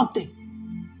for something.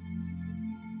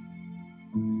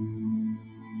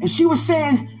 And she was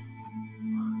saying,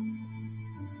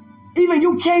 even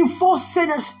you came for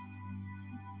sinners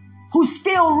who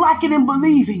still lacking in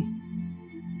believing.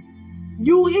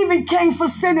 You even came for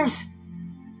sinners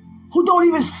who don't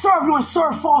even serve you and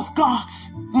serve false gods.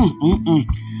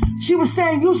 She was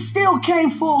saying you still came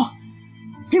for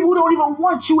people who don't even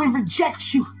want you and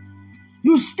reject you.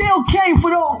 You still came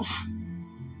for those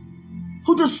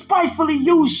who despitefully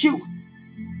use you.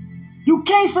 You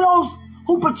came for those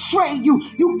who betrayed you.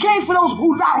 You came for those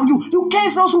who lied on you. You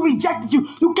came for those who rejected you.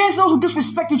 You came for those who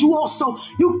disrespected you also.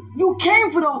 You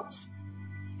came for those.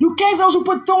 You came for those who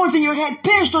put thorns in your head,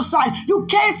 pierced your side. You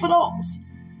came for those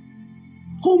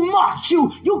who mocked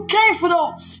you. You came for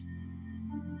those.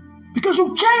 Because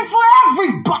you came for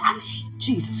everybody.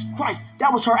 Jesus Christ.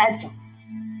 That was her answer.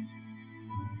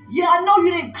 Yeah, I know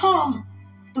you didn't come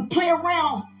to play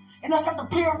around. And that's not to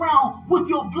play around with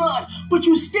your blood. But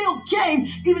you still came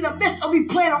even in the midst of me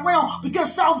playing around,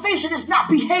 because salvation is not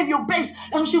behavioral based.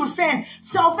 That's what she was saying.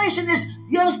 Salvation is,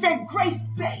 you understand, grace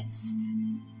based.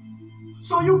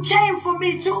 So you came for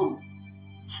me too.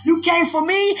 You came for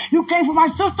me. You came for my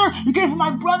sister. You came for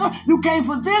my brother. You came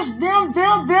for this, them.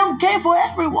 Came for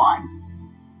everyone.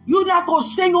 You're not going to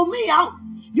single me out.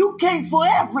 You came for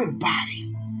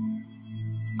everybody.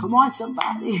 Come on,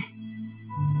 somebody.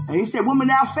 And he said, woman,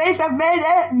 now faith have made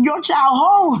your child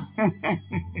whole.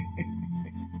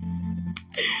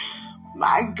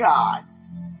 My God.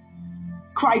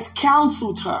 Christ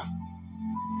counseled her.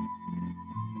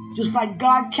 Just like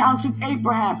God counseled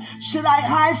Abraham. Should I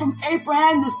hide from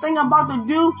Abraham this thing I'm about to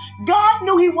do? God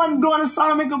knew he wasn't going to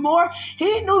Sodom and Gomorrah.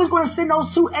 He knew he was going to send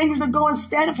those two angels to go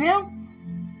instead of him.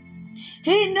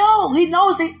 He knew. He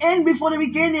knows the end before the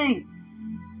beginning.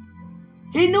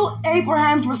 He knew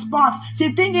Abraham's response. See,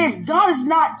 the thing is, God is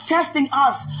not testing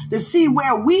us to see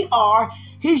where we are.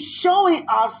 He's showing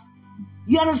us,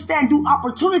 you understand, through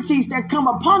opportunities that come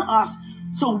upon us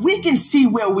so we can see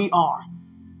where we are.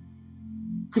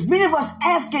 Because many of us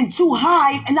asking too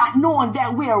high and not knowing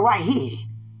that we are right here.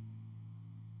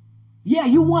 Yeah,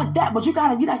 you want that, but you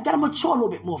gotta mature a little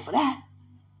bit more for that.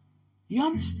 You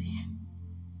understand?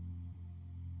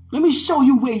 Let me show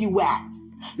you where you at.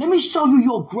 Let me show you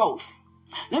your growth.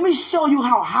 Let me show you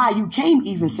how high you came.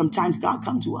 Even sometimes God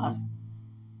come to us.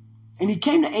 And he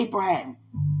came to Abraham.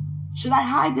 Should I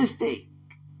hide this thing?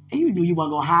 And you knew you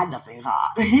weren't going to hide nothing,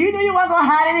 huh? You knew you weren't going to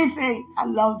hide anything. I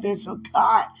love this. Oh,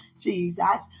 God. Jesus.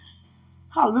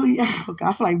 Hallelujah. Oh, God.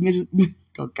 I feel like Mrs.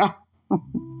 Oh, God. I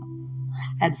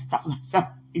had to stop myself.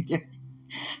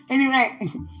 Anyway.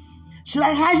 Should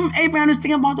I hide from Abraham this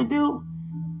thing I'm about to do?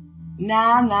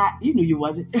 Nah, I'm not. You knew you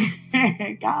wasn't.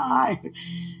 God.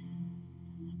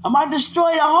 I'm about to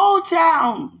destroy the whole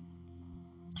town.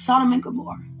 Sodom and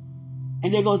Gomorrah.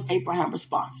 And there goes Abraham's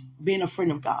response, being a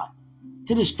friend of God.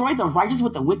 To destroy the righteous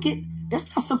with the wicked,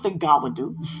 that's not something God would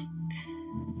do.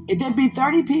 If there be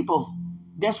 30 people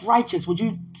that's righteous, would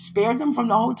you spare them from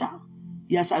the whole town?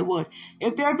 Yes, I would.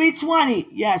 If there be 20,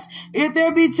 yes. If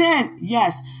there be 10,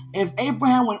 yes. If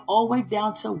Abraham went all the way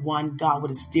down to 1, God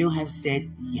would still have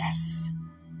said yes.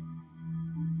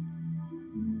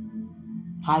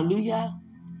 Hallelujah.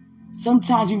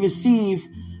 Sometimes we receive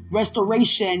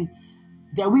restoration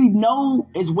that we know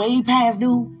is way past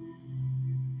due.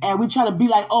 And we try to be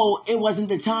like, oh, it wasn't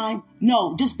the time.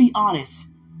 No, just be honest.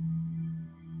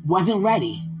 Wasn't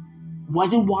ready.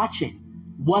 Wasn't watching.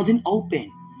 Wasn't open.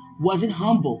 Wasn't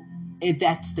humble, if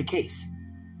that's the case.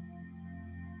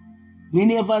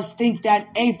 Many of us think that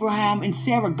Abraham and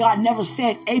Sarah, God never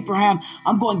said, Abraham,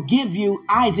 I'm going to give you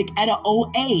Isaac at an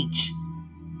old age.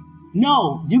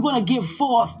 No, you're going to give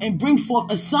forth and bring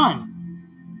forth a son.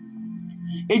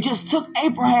 It just took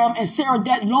Abraham and Sarah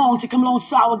that long to come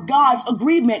alongside with God's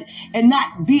agreement and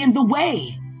not be in the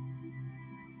way.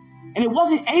 And it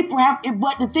wasn't Abraham,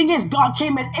 but the thing is, God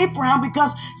came at Abraham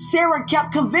because Sarah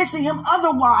kept convincing him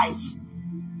otherwise.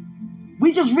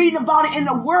 We just reading about it in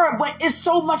the word, but it's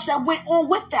so much that went on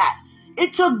with that.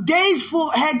 It took days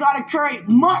for Hagar to carry,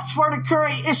 months for her to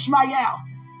carry Ishmael.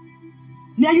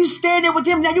 Now you stand there with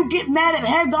him. Now you get mad at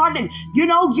Hagar. And,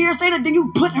 years later, then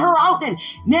you put her out. And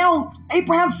now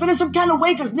Abraham feeling some kind of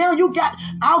way because now you got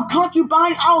our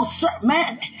concubine, our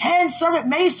hand servant,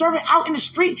 maid servant out in the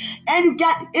street. And you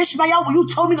got Ishmael when you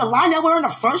told me to line up with her in the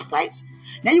first place.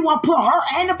 Now you want to put her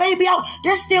and the baby out.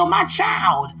 That's still my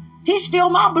child. He's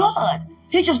still my blood.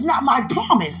 He's just not my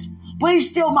promise, but he's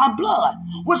still my blood,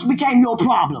 which became your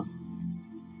problem.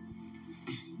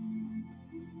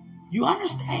 You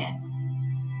understand?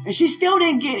 And she still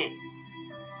didn't get it.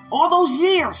 All those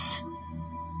years.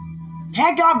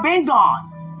 Hagar been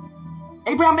gone.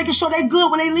 Abraham making sure they good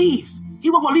when they leave.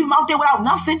 He wasn't going to leave them out there without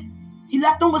nothing. He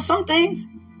left them with some things.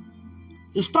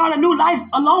 To start a new life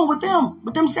alone with them.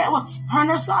 With themselves, her and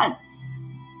her son.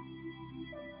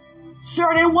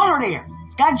 Sarah didn't want her there.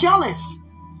 Got jealous.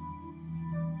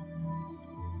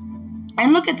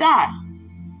 And look at that.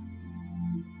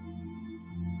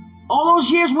 All those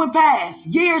years went past.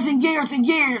 Years and years and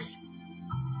years.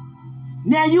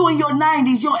 Now you in your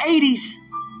 90s, your 80s.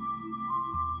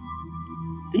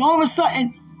 And all of a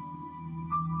sudden,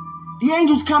 the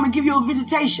angels come and give you a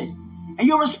visitation. And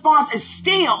your response is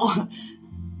still,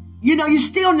 you're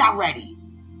still not ready.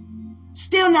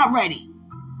 Still not ready.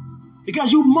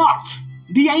 Because you mocked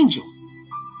the angel.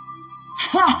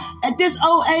 At this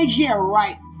old age, yeah,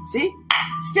 right. See?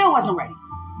 Still wasn't ready.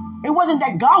 It wasn't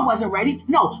that God wasn't ready.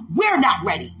 No, we're not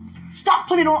ready. Stop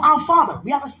putting it on our Father.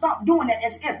 We have to stop doing that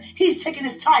as if he's taking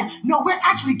his time. No, we're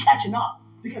actually catching up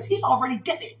because he already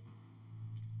did it.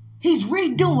 He's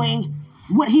redoing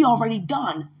what he already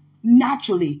done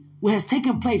naturally, what has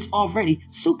taken place already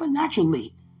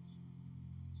supernaturally.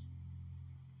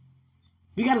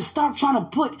 We got to stop trying to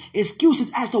put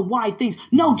excuses as to why things.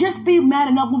 No, just be mad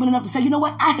enough, woman enough to say, you know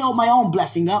what? I held my own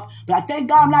blessing up, but I thank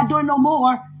God I'm not doing no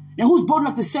more. Now, who's bold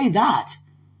enough to say that?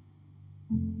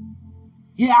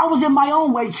 Yeah, I was in my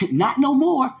own way, not no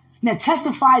more. Now,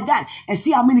 testify that and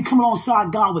see how many come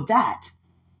alongside God with that.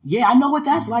 Yeah, I know what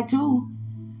that's like too.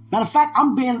 Matter of fact,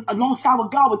 I'm being alongside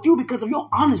with God with you because of your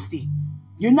honesty.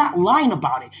 You're not lying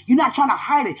about it. You're not trying to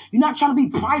hide it. You're not trying to be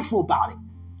prideful about it.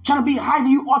 Trying to be higher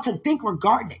than you ought to think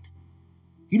regarding it.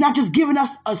 You're not just giving us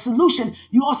a solution.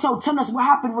 You also telling us what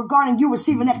happened regarding you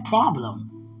receiving that problem.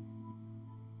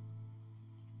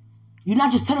 You're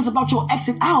not just telling us about your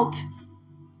exit out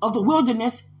of the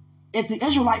wilderness. If the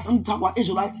Israelites, when you talk about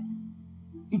Israelites,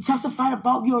 you testified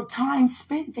about your time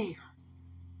spent there.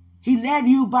 He led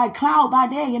you by cloud by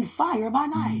day and fire by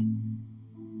night.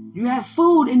 You have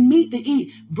food and meat to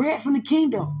eat, bread from the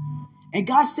kingdom. And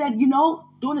God said,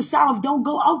 during the Sabbath, don't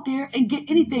go out there and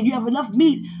get anything. You have enough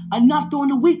meat, enough during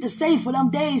the week to save for them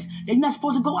days that you're not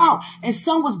supposed to go out. And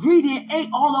some was greedy and ate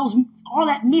all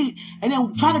that meat and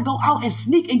then tried to go out and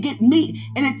sneak and get meat.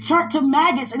 And it turned to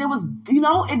maggots and it was,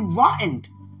 it rotted.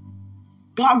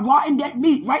 God rotted that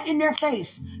meat right in their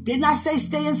face. Did not say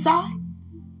stay inside.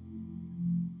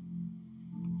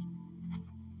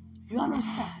 You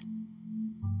understand?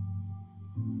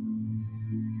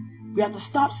 We have to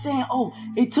stop saying, oh,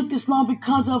 it took this long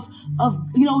because of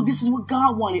this is what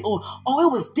God wanted. Or, oh, it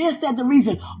was this, that the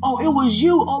reason. Oh, it was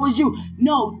you. Oh, it was you.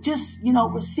 No, just,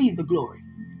 receive the glory.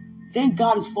 Thank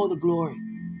God is for the glory.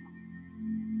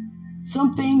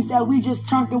 Some things that we just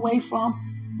turned away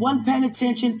from, wasn't paying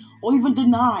attention or even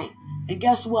denied. And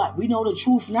guess what? We know the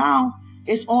truth now.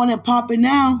 It's on and popping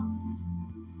now.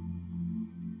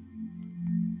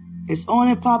 It's on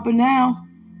and popping now.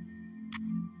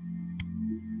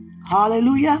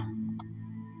 Hallelujah.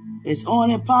 It's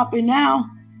on and popping now.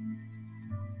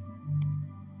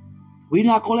 We're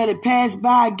not going to let it pass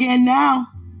by again now.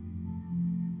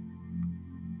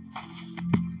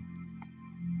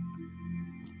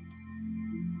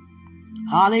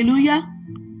 Hallelujah.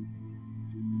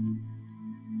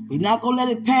 We're not going to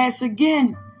let it pass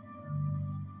again.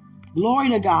 Glory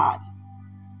to God.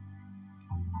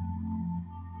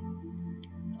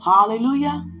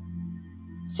 Hallelujah.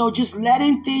 So just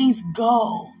letting things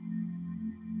go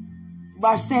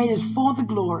by saying it's for the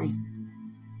glory.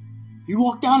 You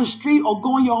walk down the street or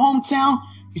go in your hometown,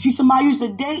 you see somebody you used to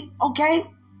date, okay?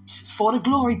 It's for the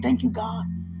glory. Thank you, God.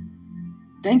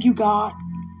 Thank you, God.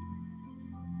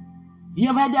 You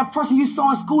ever had that person you saw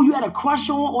in school you had a crush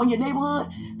on or in your neighborhood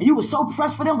and you were so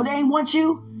pressed for them but they ain't want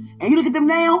you? And you look at them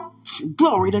now?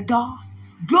 Glory to God.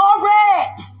 Glory!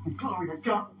 Glory to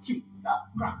God. Jesus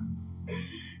Christ.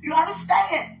 You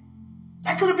understand?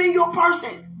 That could have been your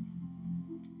person.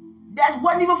 That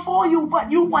wasn't even for you, but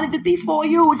you wanted to be for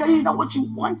you. You didn't even know what you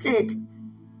wanted.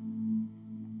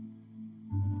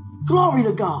 Glory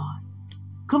to God.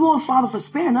 Come on, Father, for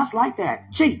sparing us like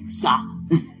that. Jesus. I'm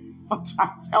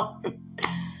trying to tell you.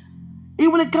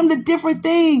 Even when it comes to different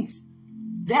things.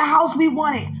 That house we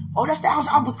wanted. Oh, that's the house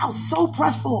I was so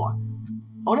pressed for.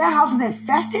 Oh, that house is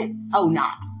infested? Oh,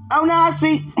 nah. Oh, nah,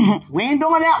 see. We ain't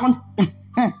doing that one.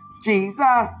 Jesus.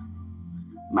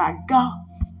 My God.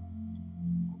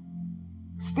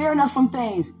 Sparing us from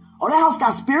things. Oh, that house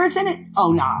got spirits in it?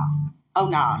 Oh, nah. Oh,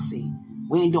 nah, see.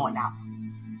 We ain't doing that.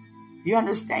 You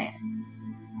understand?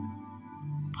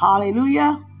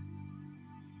 Hallelujah.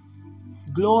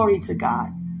 Glory to God.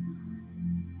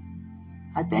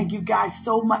 I thank you guys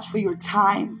so much for your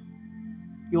time,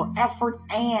 your effort,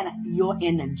 and your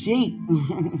energy.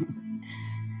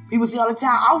 People say all the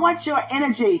time, I want your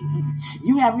energy.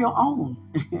 You have your own.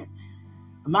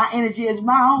 My energy is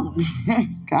my own.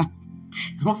 God,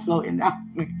 I'm floating now.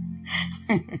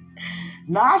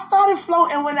 No, I started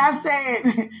floating when I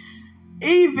said,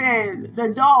 even the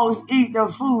dogs eat the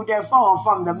food that fall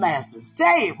from the master's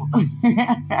table.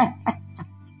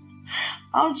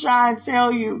 I'm trying to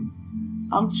tell you.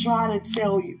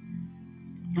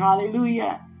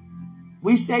 Hallelujah.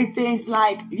 We say things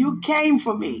like, you came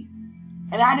for me,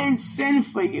 and I didn't sin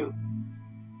for you.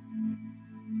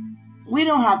 We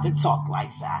don't have to talk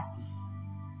like that.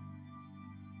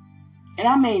 And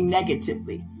I mean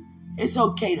negatively. It's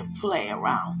okay to play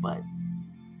around, but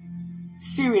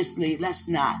seriously, let's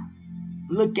not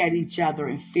look at each other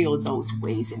and feel those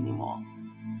ways anymore.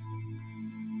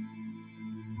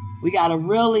 We got to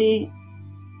really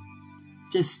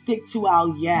just stick to our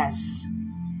yes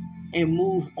and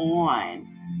move on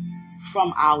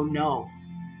from our no.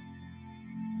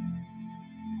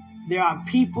 There are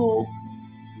people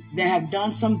that have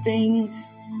done some things,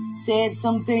 said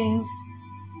some things,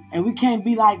 and we can't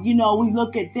be like, we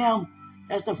look at them.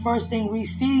 That's the first thing we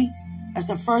see. That's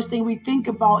the first thing we think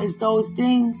about is those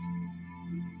things.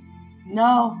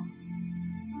 No.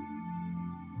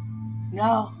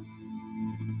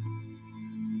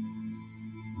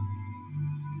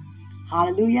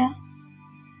 Hallelujah.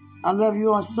 I love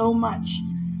you all so much.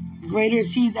 Greater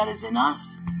is he that is in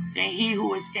us than he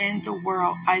who is in the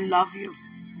world. I love you.